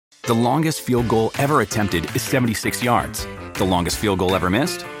The longest field goal ever attempted is 76 yards. The longest field goal ever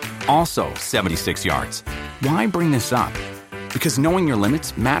missed? Also 76 yards. Why bring this up? Because knowing your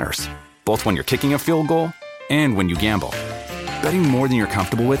limits matters, both when you're kicking a field goal and when you gamble. Betting more than you're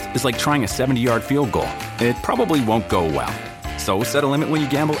comfortable with is like trying a 70-yard field goal. It probably won't go well. So set a limit when you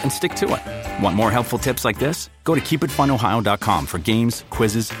gamble and stick to it. Want more helpful tips like this? Go to keepitfunohio.com for games,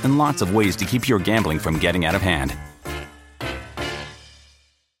 quizzes, and lots of ways to keep your gambling from getting out of hand.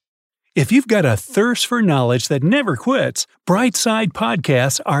 If you've got a thirst for knowledge that never quits, Brightside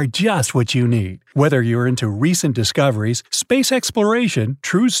Podcasts are just what you need. Whether you're into recent discoveries, space exploration,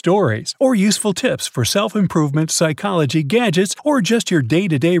 true stories, or useful tips for self-improvement, psychology, gadgets, or just your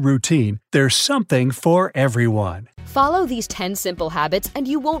day-to-day routine, there's something for everyone. Follow these 10 simple habits and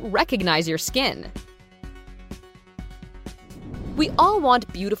you won't recognize your skin. We all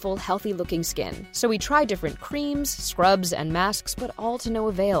want beautiful, healthy-looking skin, so we try different creams, scrubs, and masks, but all to no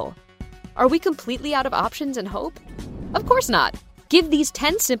avail. Are we completely out of options and hope? Of course not. Give these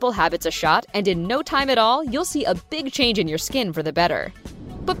 10 simple habits a shot, and in no time at all, you'll see a big change in your skin for the better.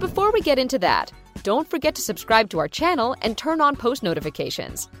 But before we get into that, don't forget to subscribe to our channel and turn on post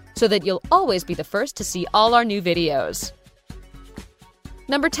notifications, so that you'll always be the first to see all our new videos.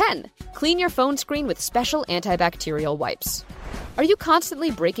 Number 10. Clean your phone screen with special antibacterial wipes. Are you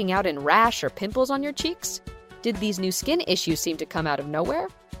constantly breaking out in rash or pimples on your cheeks? Did these new skin issues seem to come out of nowhere?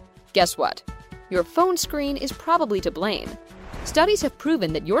 Guess what? Your phone screen is probably to blame. Studies have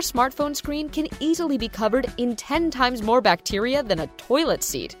proven that your smartphone screen can easily be covered in 10 times more bacteria than a toilet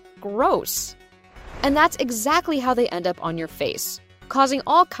seat. Gross. And that's exactly how they end up on your face, causing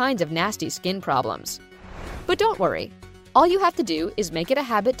all kinds of nasty skin problems. But don't worry. All you have to do is make it a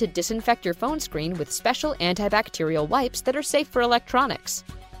habit to disinfect your phone screen with special antibacterial wipes that are safe for electronics.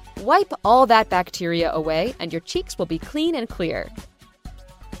 Wipe all that bacteria away and your cheeks will be clean and clear.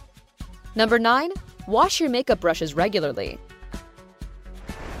 Number 9. Wash your makeup brushes regularly.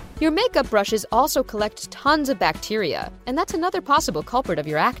 Your makeup brushes also collect tons of bacteria, and that's another possible culprit of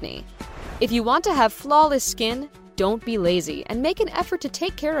your acne. If you want to have flawless skin, don't be lazy and make an effort to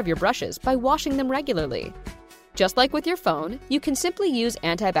take care of your brushes by washing them regularly. Just like with your phone, you can simply use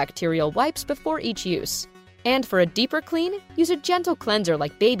antibacterial wipes before each use. And for a deeper clean, use a gentle cleanser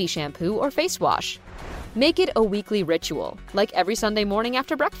like baby shampoo or face wash. Make it a weekly ritual, like every Sunday morning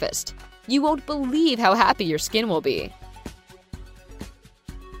after breakfast. You won't believe how happy your skin will be.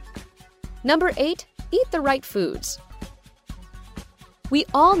 Number 8. Eat the right foods. We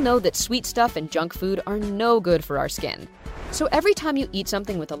all know that sweet stuff and junk food are no good for our skin. So every time you eat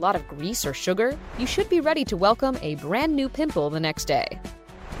something with a lot of grease or sugar, you should be ready to welcome a brand new pimple the next day.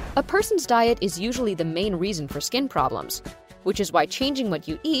 A person's diet is usually the main reason for skin problems, which is why changing what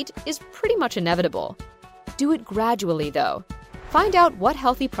you eat is pretty much inevitable. Do it gradually, though. Find out what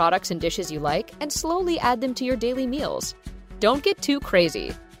healthy products and dishes you like and slowly add them to your daily meals. Don't get too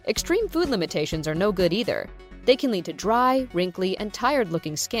crazy. Extreme food limitations are no good either. They can lead to dry, wrinkly, and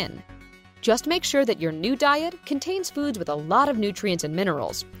tired-looking skin. Just make sure that your new diet contains foods with a lot of nutrients and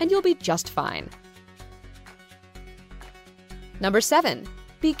minerals, and you'll be just fine. Number 7.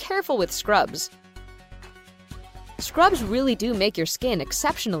 Be careful with scrubs. Scrubs really do make your skin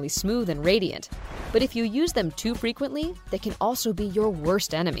exceptionally smooth and radiant, but if you use them too frequently, they can also be your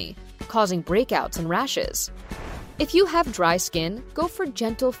worst enemy, causing breakouts and rashes. If you have dry skin, go for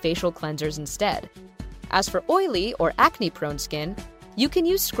gentle facial cleansers instead. As for oily or acne-prone skin, you can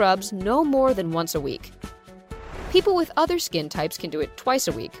use scrubs no more than once a week. People with other skin types can do it twice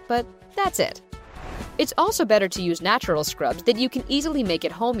a week, but that's it. It's also better to use natural scrubs that you can easily make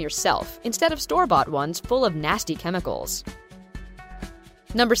at home yourself instead of store-bought ones full of nasty chemicals.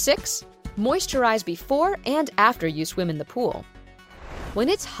 Number 6. Moisturize before and after you swim in the pool. When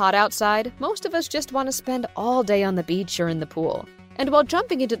it's hot outside, most of us just want to spend all day on the beach or in the pool. And while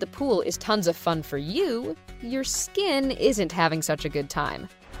jumping into the pool is tons of fun for you, your skin isn't having such a good time.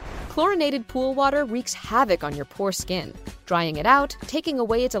 Chlorinated pool water wreaks havoc on your poor skin, drying it out, taking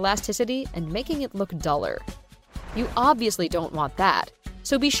away its elasticity, and making it look duller. You obviously don't want that,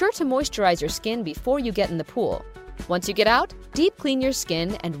 so be sure to moisturize your skin before you get in the pool. Once you get out, deep clean your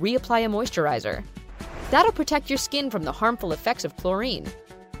skin and reapply a moisturizer. That'll protect your skin from the harmful effects of chlorine.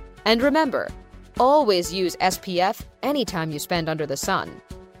 And remember, always use SPF anytime you spend under the sun.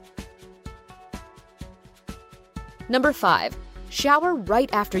 Number 5. Shower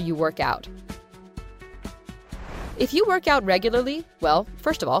right after you work out. If you work out regularly, well,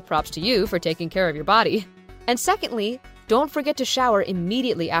 first of all, props to you for taking care of your body. And secondly, don't forget to shower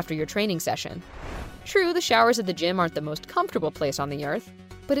immediately after your training session. True, the showers at the gym aren't the most comfortable place on the earth,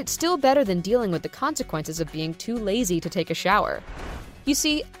 but it's still better than dealing with the consequences of being too lazy to take a shower. You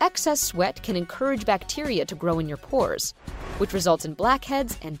see, excess sweat can encourage bacteria to grow in your pores, which results in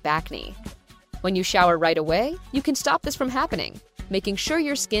blackheads and acne. When you shower right away, you can stop this from happening, making sure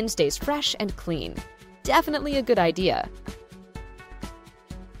your skin stays fresh and clean. Definitely a good idea.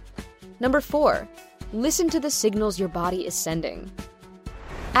 Number 4, listen to the signals your body is sending.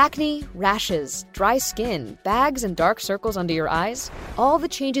 Acne, rashes, dry skin, bags and dark circles under your eyes, all the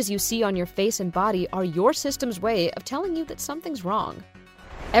changes you see on your face and body are your system's way of telling you that something's wrong.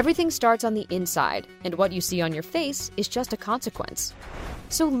 Everything starts on the inside, and what you see on your face is just a consequence.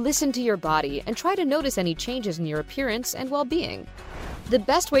 So listen to your body and try to notice any changes in your appearance and well-being. The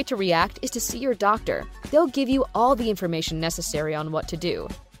best way to react is to see your doctor. They'll give you all the information necessary on what to do.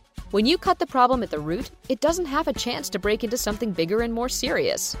 When you cut the problem at the root, it doesn't have a chance to break into something bigger and more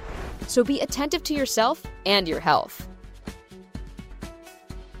serious. So be attentive to yourself and your health.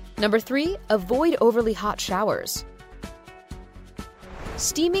 Number 3, avoid overly hot showers.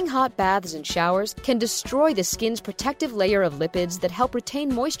 Steaming hot baths and showers can destroy the skin's protective layer of lipids that help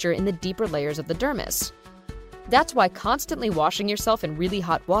retain moisture in the deeper layers of the dermis. That's why constantly washing yourself in really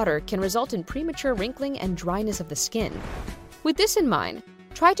hot water can result in premature wrinkling and dryness of the skin. With this in mind,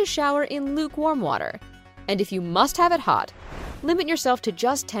 try to shower in lukewarm water. And if you must have it hot, limit yourself to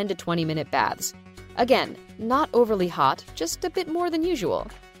just 10 to 20-minute baths. Again, not overly hot, just a bit more than usual.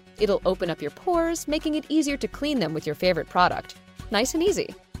 It'll open up your pores, making it easier to clean them with your favorite product. Nice and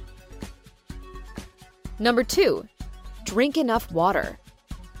easy. Number 2, drink enough water.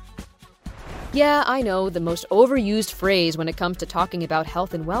 Yeah, I know, the most overused phrase when it comes to talking about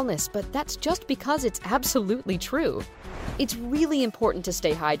health and wellness, but that's just because it's absolutely true. It's really important to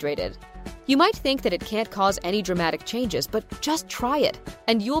stay hydrated. You might think that it can't cause any dramatic changes, but just try it,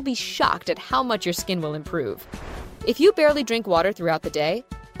 and you'll be shocked at how much your skin will improve. If you barely drink water throughout the day,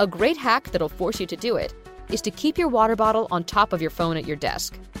 a great hack that'll force you to do it is to keep your water bottle on top of your phone at your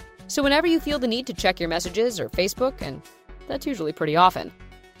desk. So whenever you feel the need to check your messages or Facebook, and that's usually pretty often,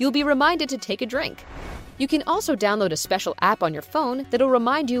 you'll be reminded to take a drink. You can also download a special app on your phone that'll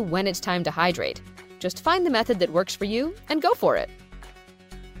remind you when it's time to hydrate. Just find the method that works for you and go for it.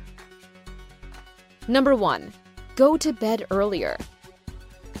 Number 1, go to bed earlier.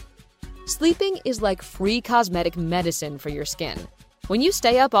 Sleeping is like free cosmetic medicine for your skin. When you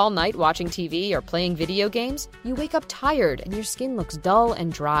stay up all night watching TV or playing video games, you wake up tired and your skin looks dull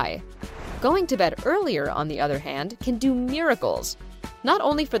and dry. Going to bed earlier, on the other hand, can do miracles. Not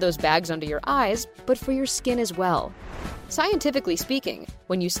only for those bags under your eyes, but for your skin as well. Scientifically speaking,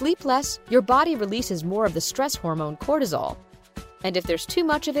 when you sleep less, your body releases more of the stress hormone cortisol. And if there's too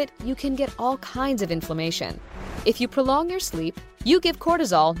much of it, you can get all kinds of inflammation. If you prolong your sleep, you give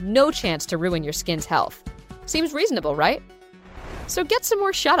cortisol no chance to ruin your skin's health. Seems reasonable, right? So get some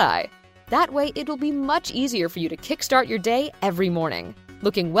more shut-eye. That way, it'll be much easier for you to kickstart your day every morning,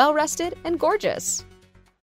 looking well-rested and gorgeous.